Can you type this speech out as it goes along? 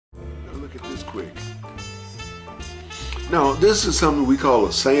look at this quick. Now, this is something we call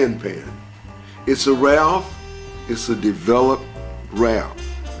a sampan. It's a raft. It's a developed raft.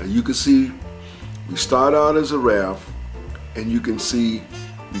 And you can see we start out as a raft, and you can see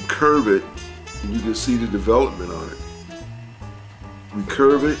we curve it, and you can see the development on it. We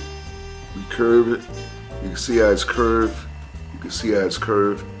curve it, we curve it. You can see how it's curved. You can see how it's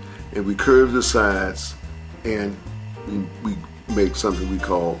curved. And we curve the sides, and we make something we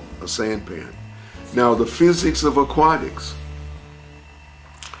call a sampan. Now, the physics of aquatics,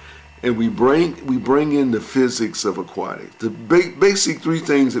 and we bring in the physics of aquatics. The basic three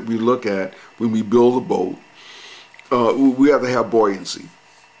things that we look at when we build a boat, we have to have buoyancy.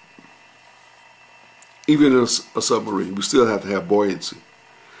 Even in a submarine, we still have to have buoyancy.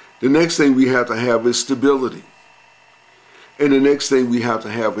 The next thing we have to have is stability. And the next thing we have to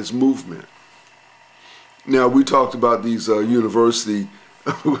have is movement. Now, we talked about these university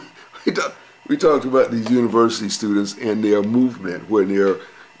we talked about these university students and their movement when they're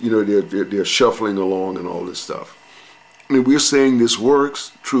shuffling along and all this stuff. And we're saying this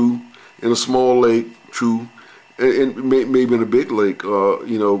works, true, in a small lake, true, and maybe in a big lake,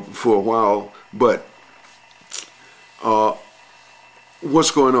 for a while. But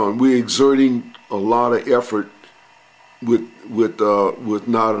what's going on? We're exerting a lot of effort with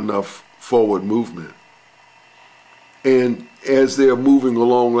not enough forward movement. And as they're moving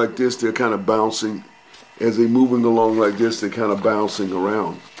along like this, they're kind of bouncing. As they're moving along like this, they're kind of bouncing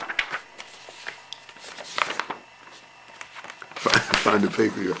around. Find the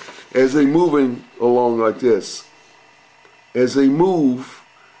paper here. As they're moving along like this, as they move,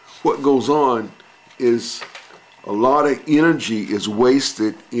 what goes on is a lot of energy is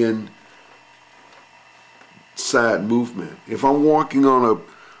wasted in side movement. If I'm walking on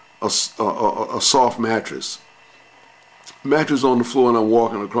a soft mattress on the floor and I'm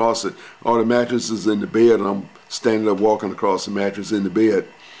walking across it, or the mattress is in the bed and I'm standing up walking across the mattress in the bed,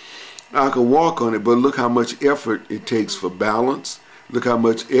 I can walk on it, but look how much effort it takes for balance. Look how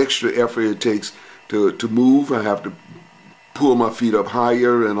much extra effort it takes to move. I have to pull my feet up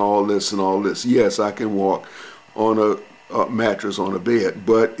higher and all this and all this. Yes, I can walk on a mattress on a bed,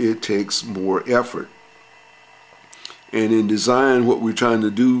 but it takes more effort. And in design, what we're trying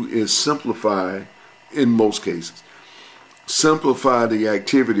to do is simplify, in most cases, simplify the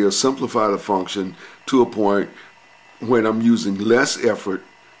activity or simplify the function to a point when I'm using less effort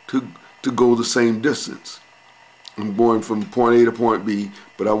to go the same distance. I'm going from point A to point B,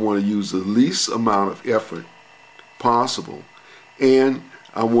 but I want to use the least amount of effort possible, and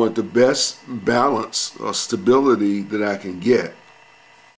I want the best balance or stability that I can get.